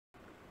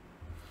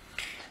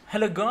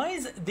Hello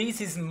guys,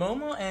 this is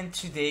Momo and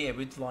today I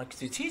would like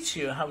to teach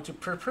you how to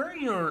prepare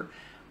your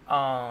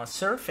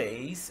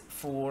surface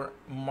for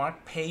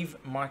Pave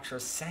Micro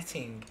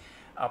setting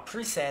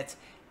preset,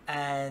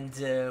 and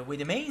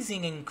with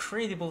amazing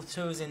incredible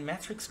tools in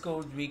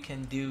MatrixGold we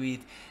can do it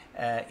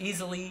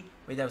easily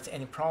without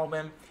any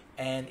problem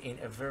and in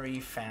a very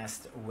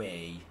fast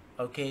way.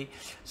 Okay,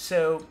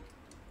 so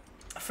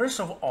first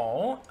of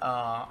all,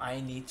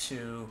 I need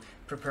to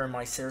prepare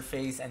my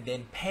surface and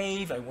then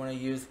pave. I want to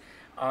use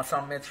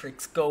some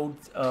MatrixGold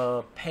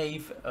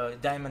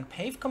diamond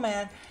pave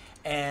command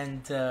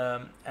and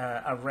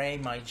array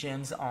my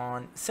gems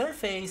on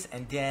surface,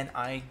 and then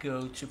I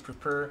go to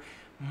prepare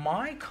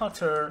my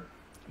cutter,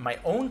 my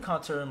own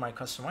cutter, my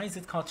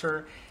customized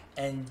cutter,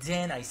 and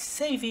then I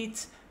save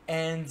it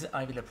and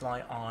I will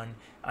apply on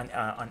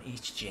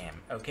each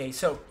gem. Okay,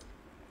 so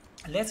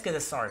let's get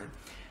started.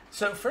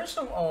 So first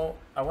of all,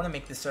 I want to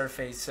make the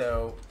surface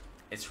so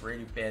it's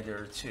really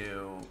better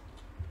to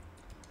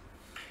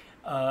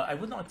I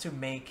would like to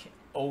make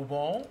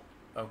oval,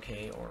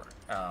 okay, or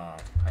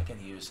I can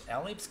use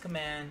ellipse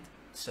command,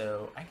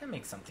 so I can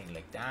make something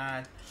like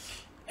that,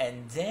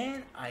 and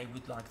then I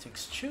would like to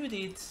extrude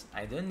it.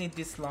 I don't need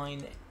this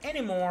line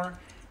anymore,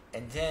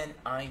 and then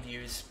I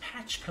use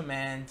patch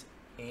command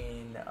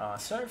in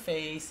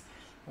surface.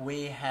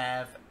 We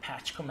have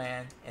patch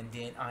command, and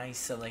then I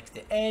select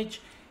the edge,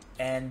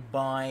 and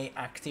by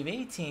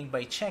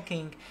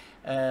checking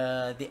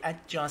the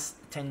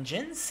adjust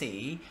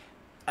tangency,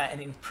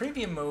 and in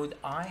preview mode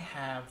I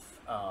have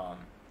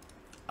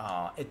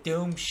a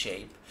dome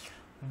shape.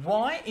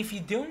 Why? If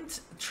you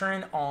don't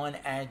turn on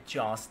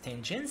adjust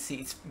tangency,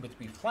 it will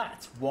be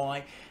flat.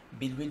 Why?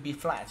 It will be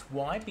flat.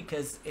 Why?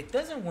 Because it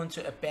doesn't want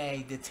to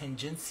obey the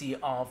tangency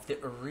of the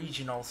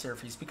original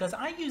surface, because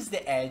I use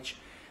the edge.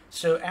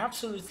 So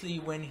absolutely,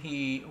 when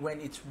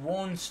it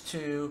wants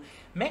to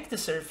make the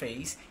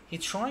surface, he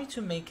tries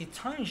to make it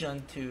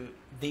tangent to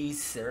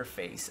this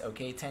surface,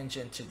 okay,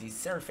 tangent to this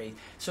surface.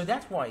 So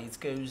that's why it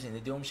goes in the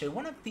dome shape.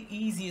 One of the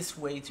easiest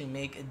way to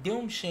make a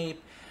dome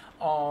shape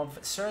of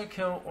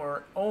circle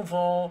or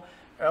oval,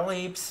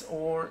 ellipse,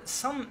 or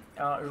some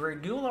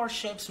regular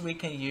shapes, we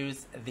can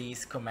use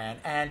this command.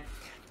 And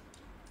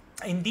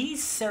in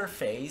this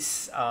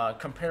surface,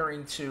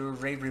 comparing to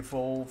ray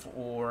revolve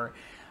or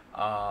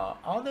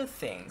other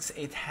things,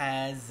 it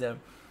has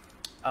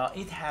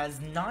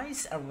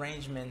nice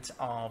arrangement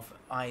of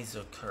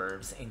iso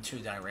curves in two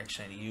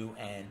directions, U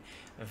and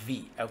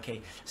V.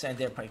 Okay, so and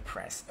then I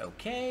press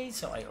OK.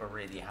 So I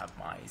already have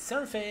my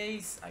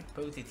surface. I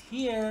put it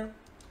here,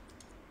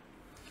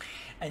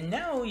 and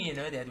now you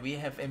know that we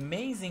have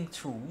amazing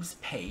tools.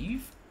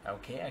 Pave.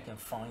 Okay, I can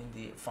find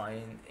it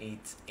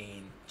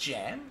in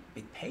Gem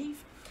with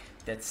Pave.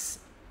 That's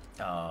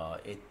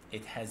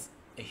it has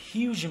a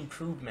huge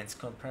improvements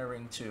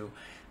comparing to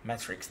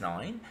Matrix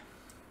 9.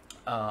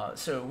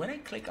 So when I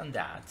click on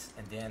that,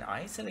 and then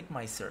I select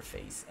my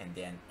surface, and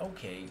then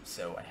okay,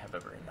 so I have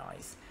a very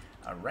nice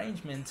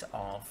arrangement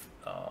of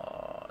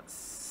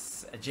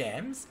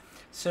gems.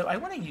 So I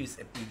want to use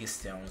a big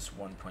stones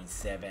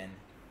 1.7.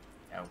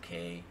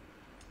 okay,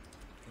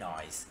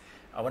 nice.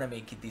 I want to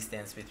make a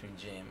distance between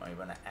gem. I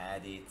want to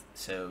add it,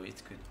 so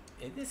it could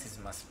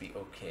must be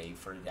okay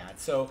for that.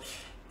 So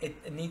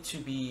it needs to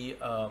be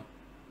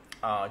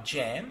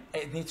gem,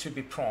 it needs to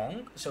be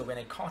prong. So when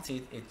I cut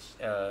it, it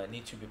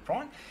needs to be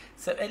prong.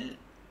 So a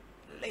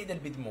little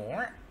bit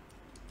more.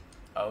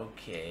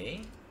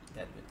 Okay,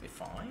 that would be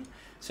fine.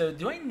 So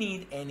do I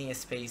need any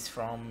space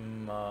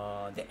from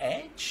the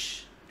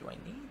edge? Do I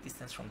need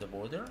distance from the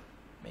border?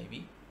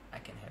 Maybe I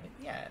can have it.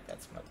 Yeah,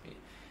 that's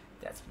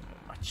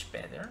much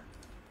better.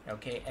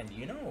 Okay, and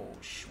you know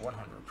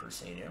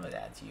 100% you know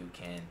that you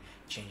can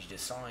change the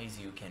size,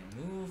 you can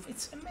move.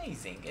 It's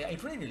amazing. I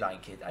really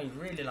like it. I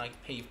really like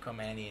pave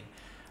command in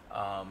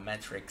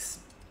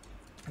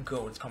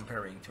MatrixGold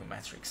comparing to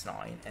Matrix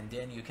 9, and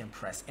then you can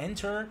press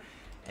enter,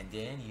 and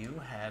then you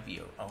have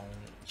your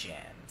own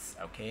gems.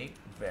 Okay,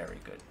 very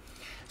good.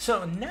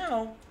 So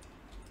now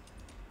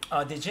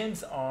the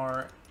gems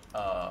are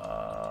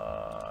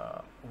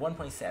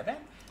 1.7,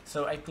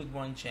 so I put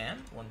one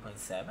gem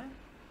 1.7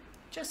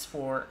 just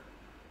for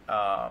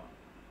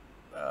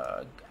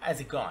as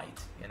a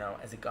guide, you know,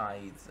 as a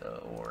guide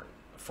or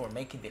for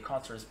making the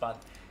cutters, but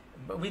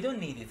we don't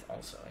need it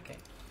also. Okay,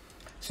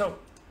 so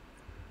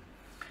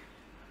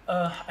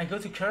I go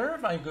to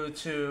curve, I go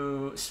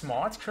to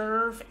smart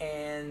curve,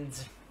 and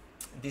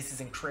this is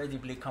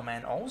incredibly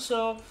command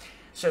also.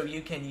 So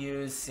you can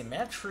use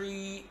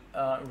symmetry,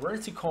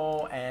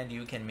 vertical, and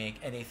you can make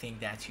anything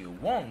that you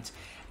want.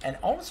 And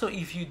also,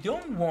 if you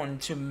don't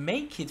want to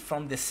make it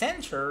from the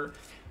center,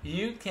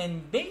 you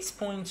can base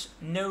point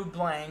no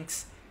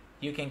blanks.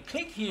 You can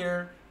click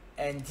here,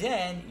 and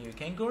then you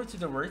can go to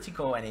the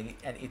vertical, and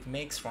it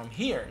makes from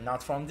here,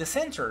 not from the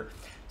center.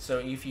 So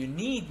if you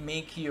need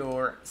make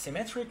your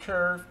symmetric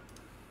curve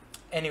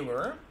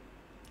anywhere,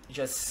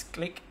 just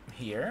click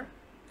here,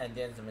 and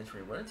then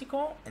symmetry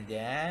vertical, and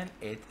then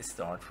it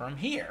start from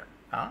here.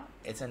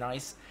 It's a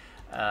nice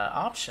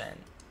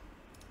option.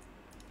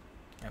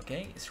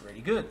 Okay, it's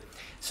really good.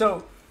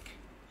 So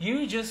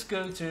you just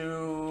go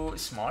to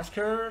Smart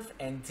Curve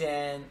and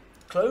then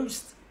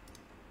closed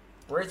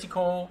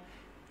vertical,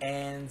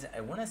 and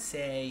I want to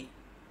say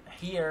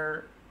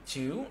here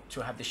too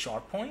to have the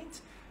sharp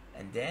point,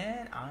 and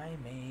then I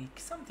make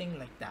something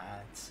like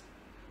that.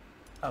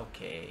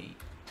 Okay,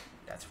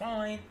 that's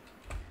fine.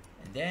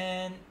 And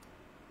then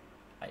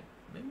I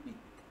maybe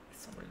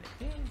somewhere like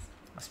this,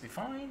 must be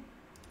fine.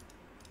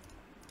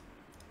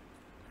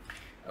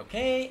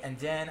 Okay, and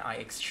then I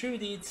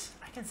extrude it.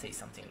 I can say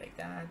something like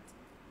that.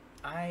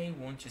 I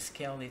want to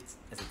scale it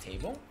as a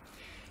table,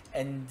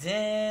 and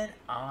then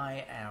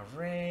I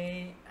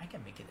array. I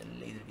can make it a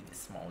little bit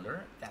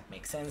smaller. That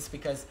makes sense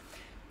because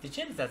the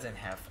gem doesn't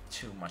have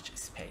too much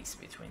space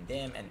between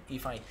them. And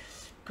if I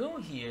go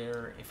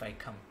here, if I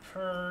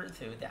compare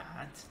to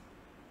that,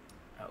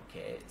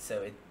 okay,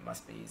 so it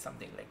must be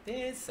something like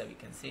this. So you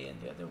can see in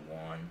the other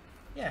one,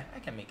 yeah, I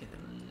can make it a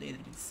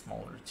little bit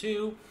smaller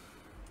too.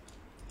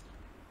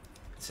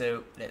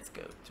 So let's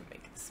go to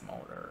make it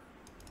smaller.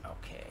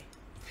 Okay,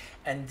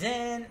 and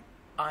then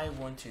I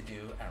want to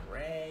do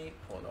array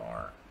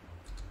polar.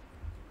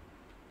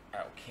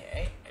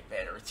 Okay, I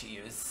better to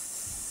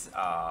use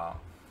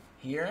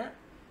here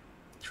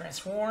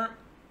transform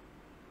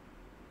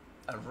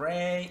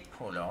array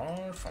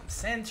polar from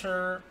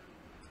center,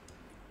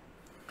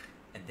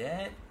 and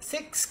then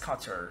 6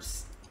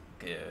 cutters.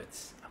 Good.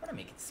 I want to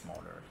make it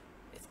smaller.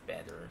 It's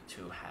better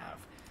to have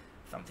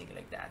something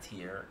like that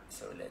here.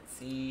 So let's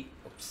see.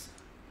 Oops.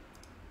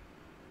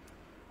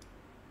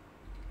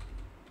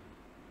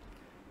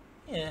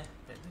 Yeah,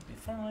 that would be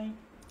fine.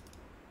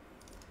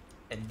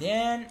 And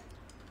then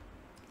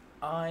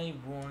I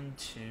want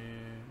to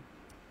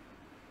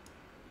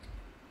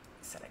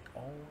select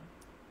all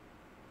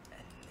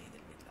a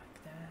little bit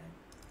like that,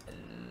 a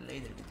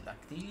little bit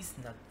like this,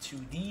 not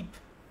too deep.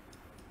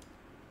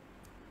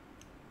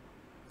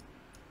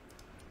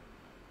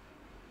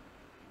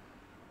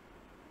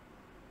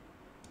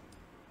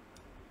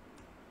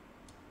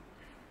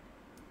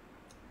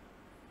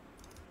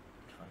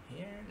 From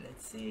here,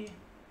 let's see.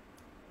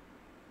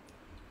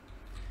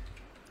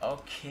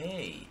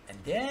 Okay,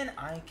 and then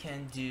I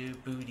can do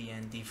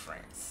Boolean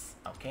difference.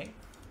 Okay,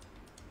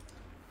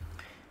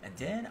 and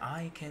then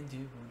I can do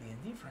Boolean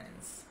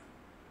difference.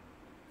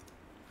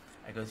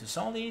 I go to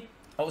solid.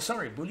 Oh,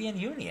 sorry, Boolean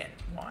union.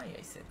 Why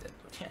I said that?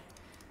 Boolean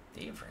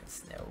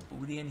difference. No,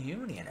 Boolean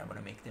union. I want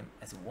to make them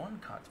as one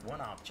cut,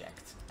 one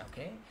object.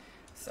 Okay,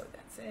 so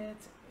that's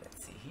it.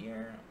 Let's see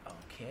here.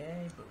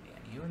 Okay,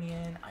 Boolean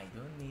union. I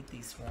don't need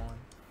this one.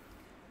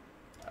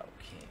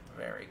 Okay,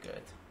 very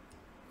good.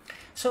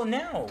 So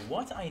now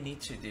what I need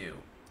to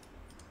do,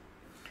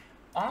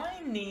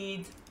 I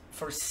need,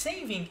 for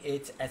saving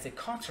it as a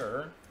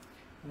cutter,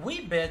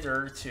 we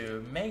better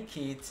to make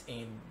it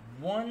in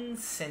 1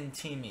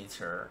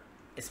 centimeter.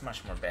 It's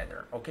much more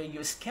better. Okay,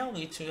 you scale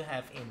it to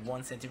have in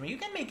 1 centimeter. You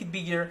can make it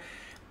bigger,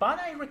 but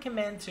I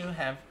recommend to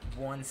have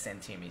 1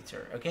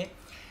 centimeter. Okay,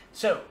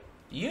 so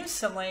you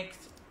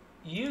select,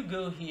 you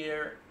go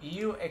here,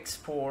 you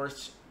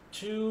export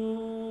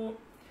to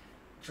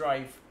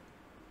drive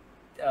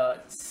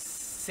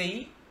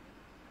C.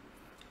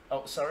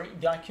 Oh, sorry,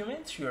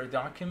 document your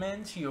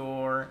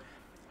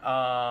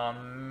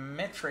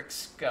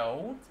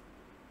MatrixGold.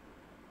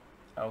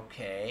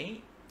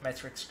 Okay,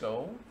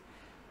 MatrixGold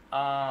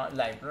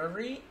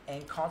library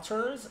and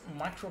cutters,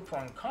 micro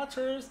prong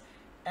cutters,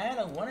 and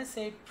I want to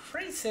say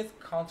preset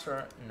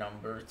cutter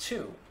number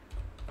 2.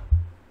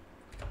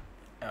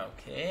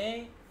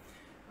 Okay,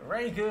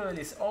 very good.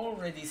 It's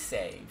already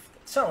saved.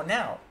 So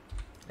now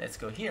let's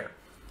go here.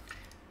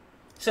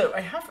 So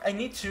I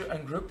need to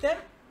ungroup them.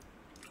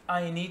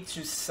 I need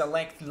to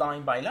select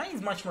line by line.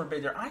 It's much more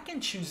better. I can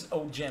choose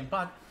all gem,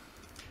 but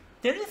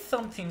there is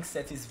something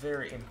that is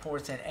very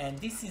important, and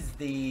this is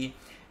the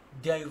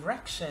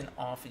direction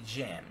of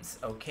gems.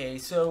 Okay,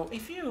 so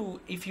if you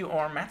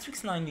are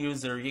Matrix 9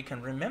 user, you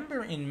can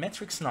remember in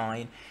Matrix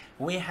 9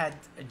 we had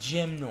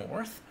gem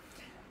north,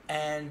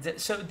 and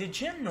so the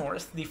gem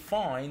north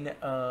define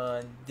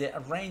the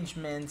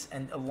arrangement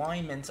and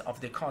alignment of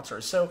the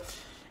cutter. So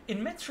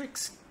in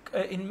Matrix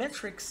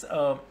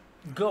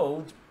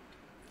Gold,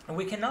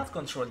 we cannot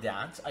control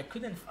that. I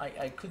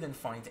couldn't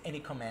find any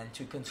command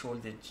to control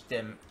the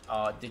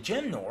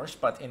gem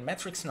north, but in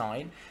Matrix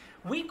 9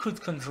 we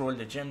could control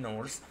the gem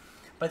north,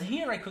 but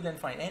here I couldn't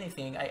find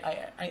anything.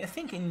 I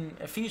think in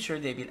the future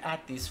they will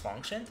add this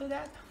function to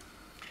that,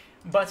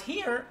 but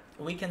here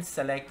we can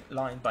select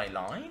line by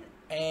line,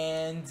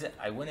 and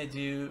I want to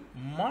do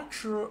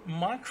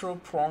micro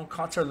prong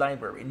cutter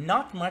library,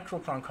 not micro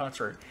prong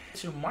cutter,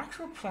 to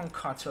micro prong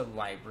cutter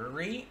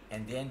library,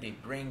 and then they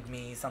bring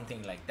me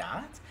something like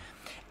that,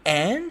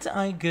 and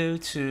I go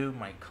to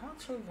my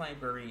cutter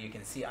library. You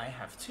can see I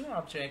have 2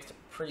 objects,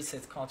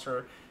 preset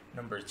cutter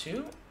number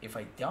 2. If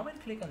I double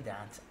click on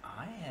that,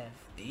 I have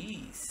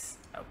these.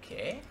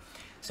 Okay,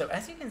 so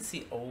as you can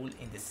see, all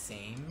in the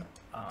same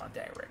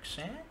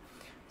direction.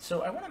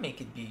 So I want to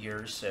make it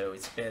bigger, so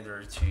it's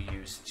better to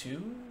use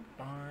 2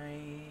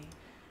 by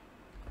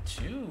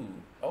 2.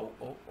 Oh,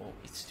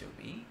 it's too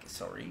big,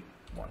 sorry,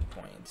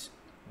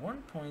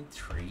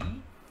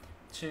 1.3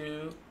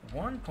 to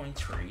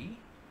 1.3.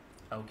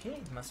 Okay,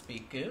 it must be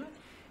good.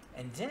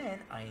 And then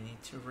I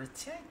need to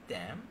rotate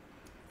them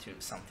to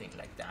something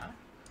like that.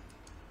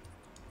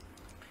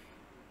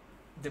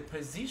 The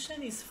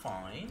position is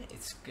fine,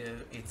 it's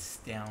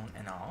down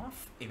and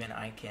off. Even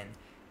I can,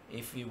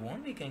 if we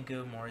want, we can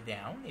go more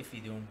down. If we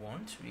don't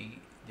want,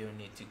 we don't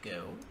need to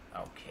go.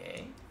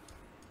 Okay,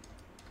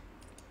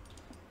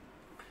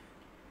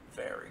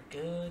 very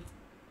good.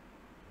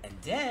 And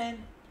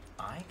then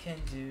I can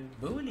do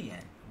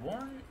Boolean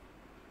 1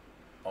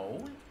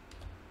 all,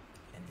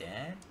 and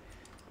then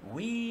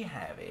we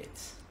have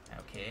it.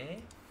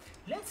 Okay,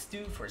 let's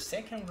do for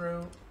second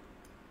row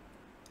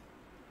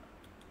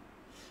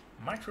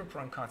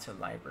MicroPronCutter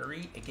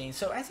library again.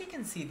 So as you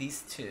can see,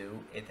 these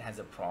two, it has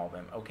a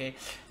problem. Okay,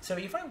 so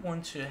if I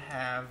want to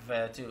have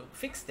to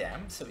fix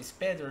them, so it's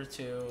better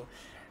to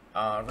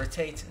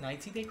rotate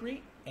 90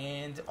 degree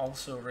and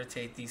also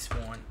rotate this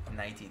one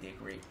 90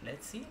 degree.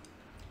 Let's see,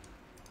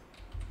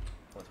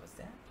 what was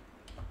that?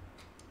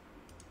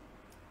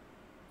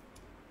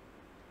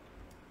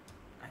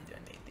 I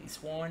don't need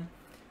this one.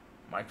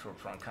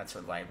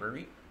 MicroPronCutter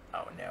library.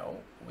 Oh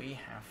no, we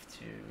have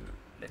to,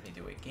 let me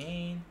do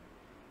again.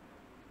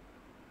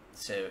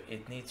 So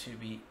it needs to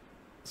be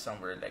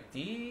somewhere like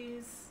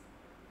this.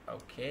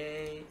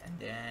 Okay, and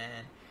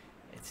then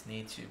it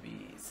needs to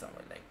be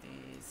somewhere like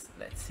this.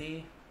 Let's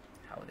see,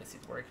 how does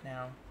it work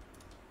now?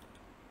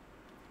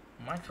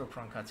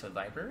 MicroPronCutter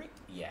library.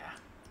 Yeah,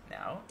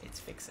 now it's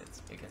fixed,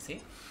 you can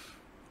see.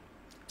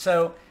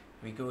 So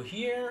we go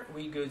here,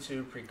 we go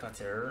to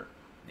precutter,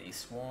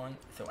 this one.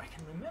 So I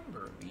can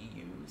remember we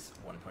use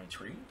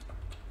 1.3.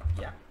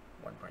 Yeah,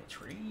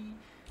 1.3,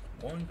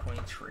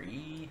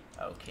 1.3.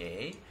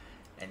 Okay,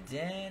 and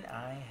then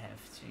I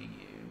have to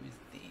use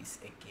this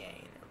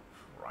again.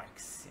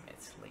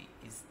 Approximately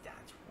is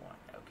that one.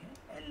 Okay,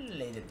 a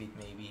little bit,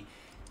 maybe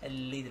a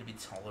little bit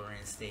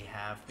tolerance they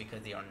have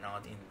because they are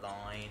not in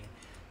line.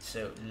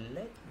 So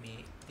let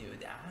me do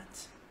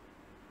that.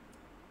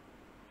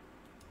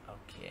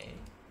 Okay,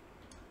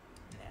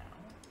 now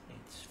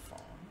it's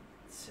fine.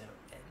 So a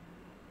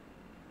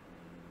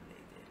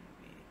little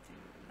bit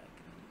like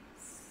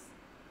this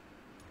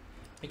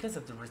because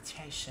of the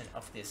rotation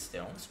of these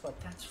stones, but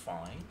that's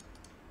fine.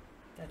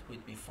 That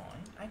would be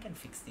fine. I can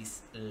fix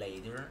this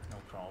later, no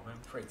problem.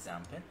 For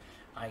example,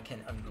 I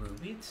can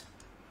ungroup it,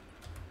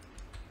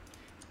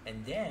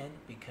 and then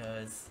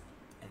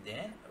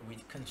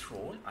with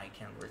control I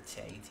can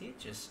rotate it,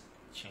 just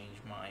change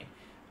my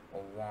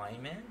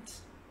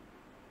alignment,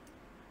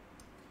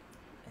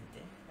 and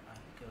then I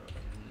go a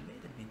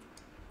little bit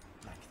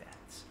like that.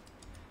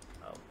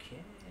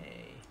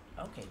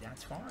 Okay,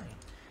 that's fine.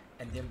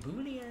 And then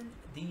Boolean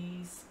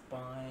these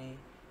by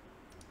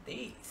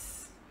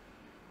this.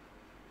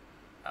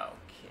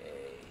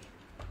 Okay,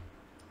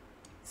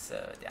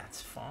 so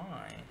that's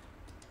fine.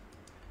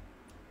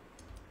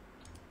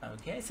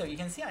 Okay, so you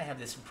can see I have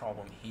this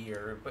problem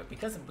here, but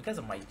because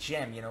of my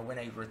gem, you know, when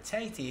I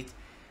rotate it,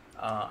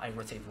 I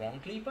rotate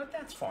wrongly, but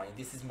that's fine.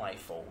 This is my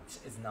fault.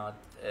 It's not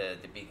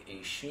the big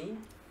issue.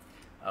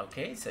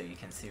 Okay, so you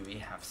can see we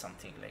have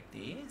something like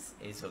this.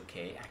 Is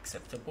okay,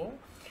 acceptable.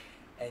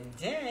 And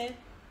then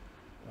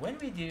when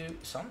we do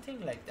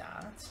something like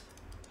that,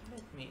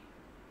 let me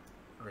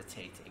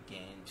rotate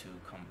again to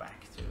come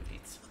back to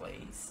its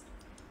place.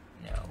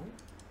 No,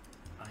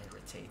 I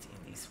rotate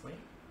in this way.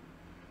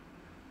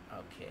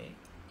 Okay,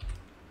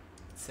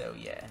 so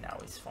yeah, now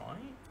it's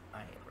fine.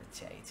 I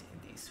rotate in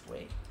this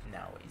way.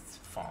 Now it's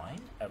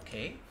fine.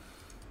 Okay,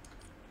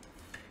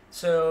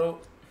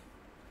 so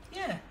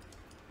yeah,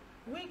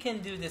 we can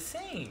do the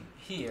same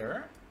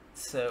here.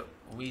 So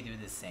we do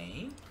the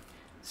same.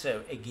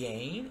 So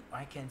again,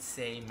 I can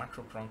say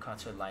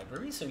MicroPronCutter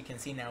library. So you can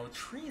see now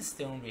 3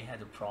 stone we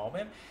had a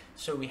problem.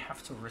 So we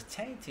have to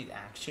rotate it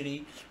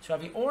actually. So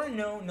have you, or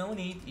no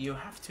need. You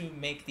have to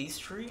make these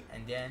 3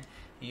 and then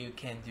you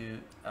can do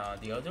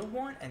the other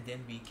one and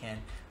then we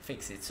can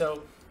fix it.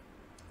 So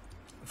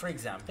for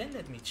example,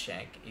 let me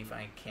check if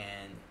I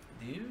can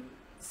do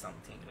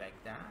something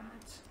like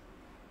that.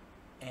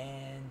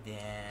 And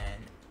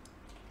then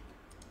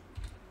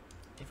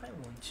if I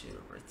want to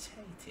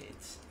rotate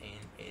it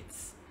in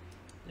its,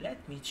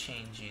 let me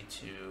change it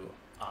to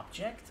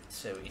object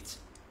so it's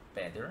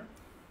better.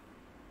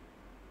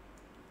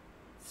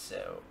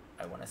 So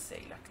I want to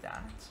say like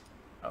that.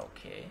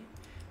 Okay,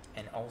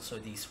 and also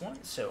this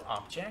one, so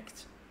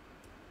object,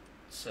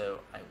 so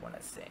I want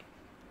to say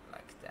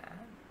like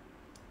that,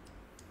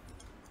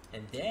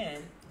 and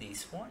then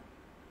this one,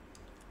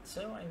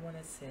 so I want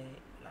to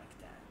say like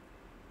that.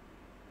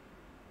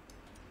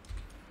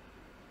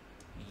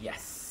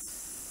 Yes.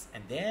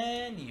 And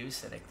then you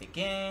select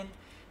again,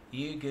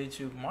 you go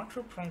to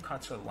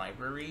MicroPronCutter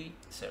library,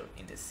 so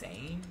in the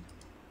same,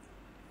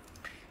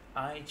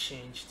 I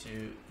change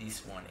to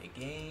this one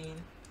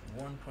again,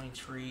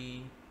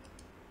 1.3,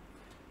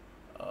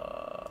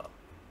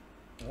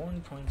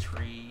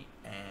 1.3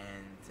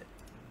 and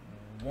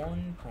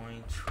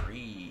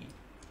 1.3.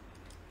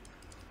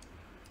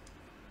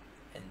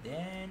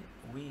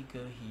 we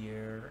go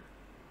here.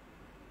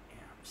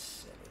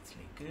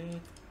 Absolutely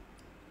good.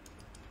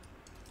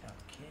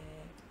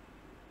 Okay,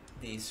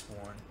 this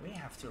one we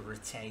have to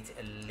rotate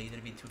a little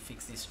bit to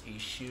fix this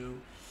issue.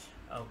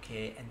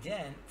 Okay, and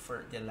then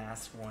for the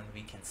last one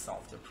we can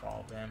solve the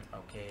problem.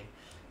 Okay,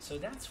 so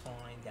that's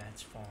fine,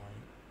 that's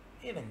fine.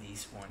 Even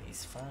this one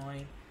is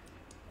fine.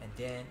 And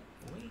then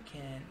we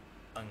can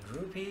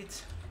ungroup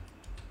it,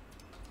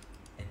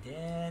 and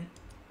then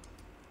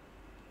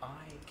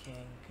I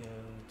can go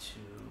to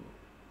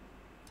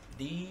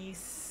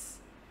this.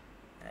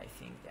 I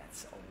think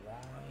that's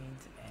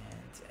aligned,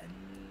 and a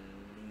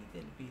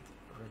little bit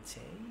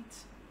rotate.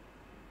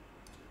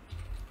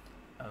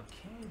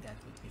 Okay, that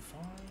would be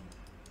fine.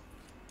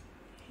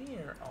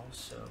 Here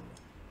also,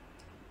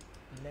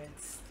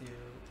 let's do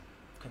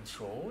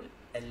control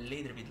a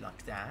little bit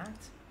like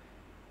that,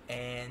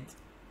 and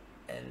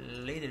a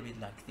little bit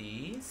like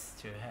this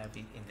to have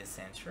it in the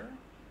center,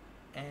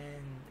 and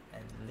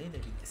a little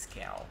bit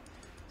scale.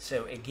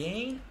 So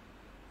again,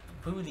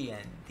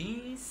 Boolean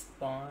this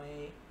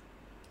by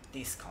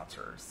these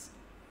cutters.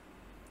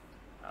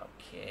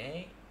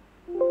 Okay,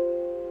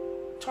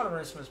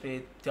 tolerance must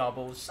be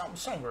double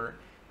somewhere.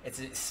 It's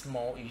a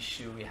small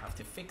issue, we have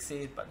to fix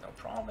it, but no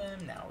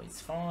problem. Now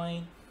it's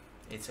fine,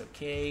 it's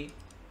okay.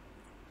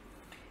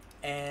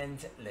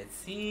 And let's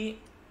see.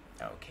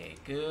 Okay,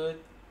 good.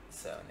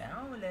 So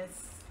now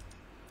let's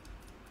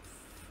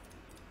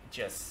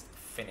just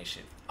finish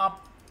it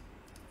up.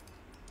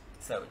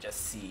 So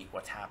just see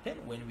what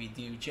happened when we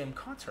do gem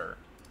cutter.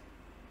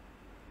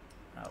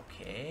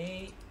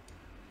 Okay,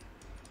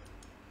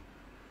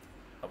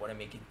 I want to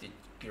make it the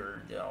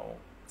girdle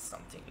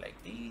something like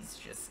this,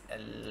 just a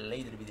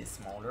little bit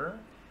smaller.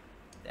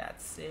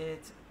 That's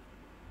it.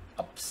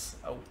 Oops.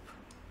 Oh,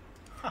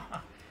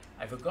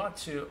 I forgot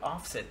to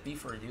offset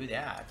before I do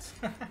that.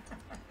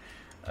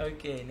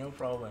 Okay, no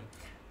problem,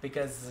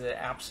 because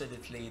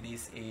absolutely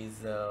this is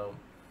the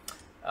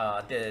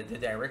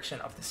direction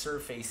of the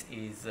surface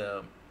is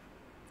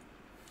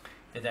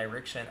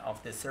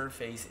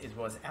it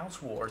was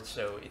outward,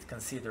 so it's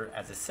considered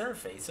as a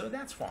surface, so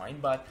that's fine.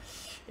 But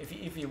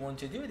if you want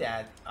to do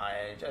that,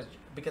 I just,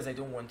 because I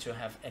don't want to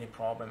have any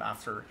problem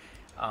after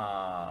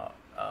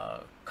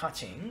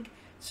cutting,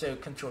 so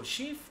Control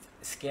Shift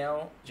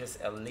scale just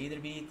a little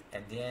bit,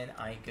 and then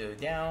I go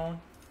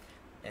down,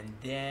 and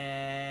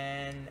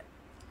then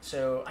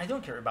so I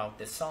don't care about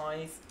the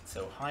size,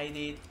 so hide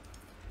it,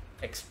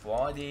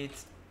 exploit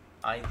it,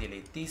 I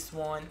delete this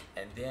one,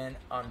 and then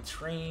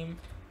untrim.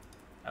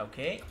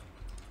 Okay,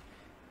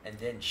 and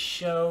then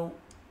show,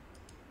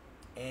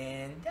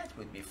 and that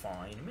would be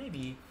fine.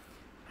 Maybe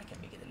I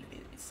can make it a little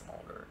bit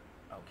smaller.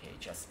 Okay,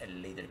 just a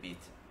little bit,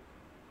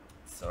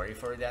 sorry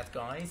for that,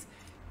 guys.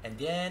 And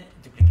then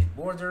duplicate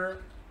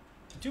border,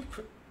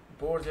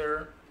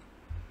 border,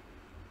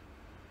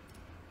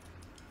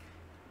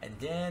 and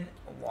then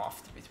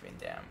waft between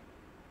them.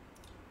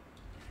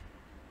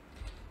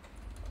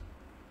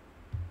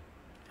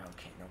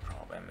 Okay, no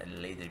problem, a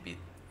little bit.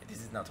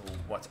 This is not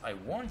what I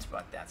want,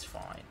 but that's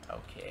fine.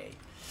 Okay,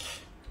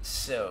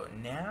 so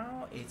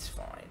now it's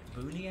fine.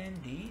 Boolean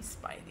this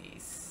by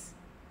this.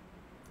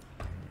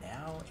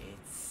 Now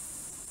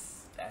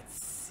it's, let's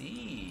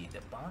see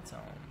the bottom.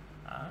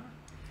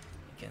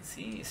 You can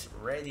see it's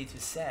ready to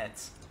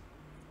set.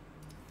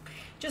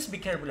 Just be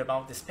careful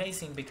about the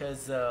spacing,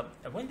 because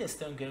when the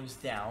stone goes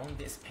down,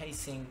 the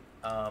spacing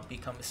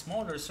becomes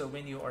smaller. So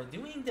when you are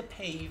doing the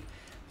pave,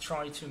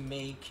 try to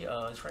make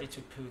try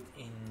to put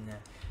in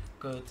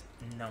good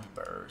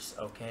numbers.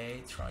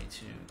 Okay, try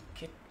to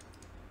keep.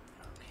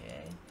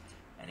 Okay,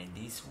 and in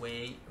this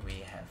way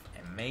we have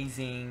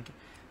amazing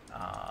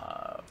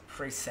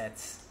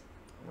presets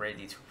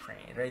ready to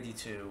print, ready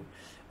to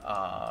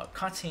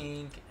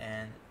cutting,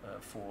 and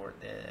for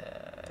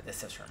the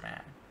Session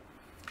Man.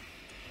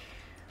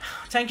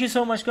 Thank you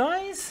so much,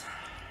 guys.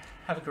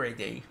 Have a great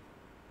day.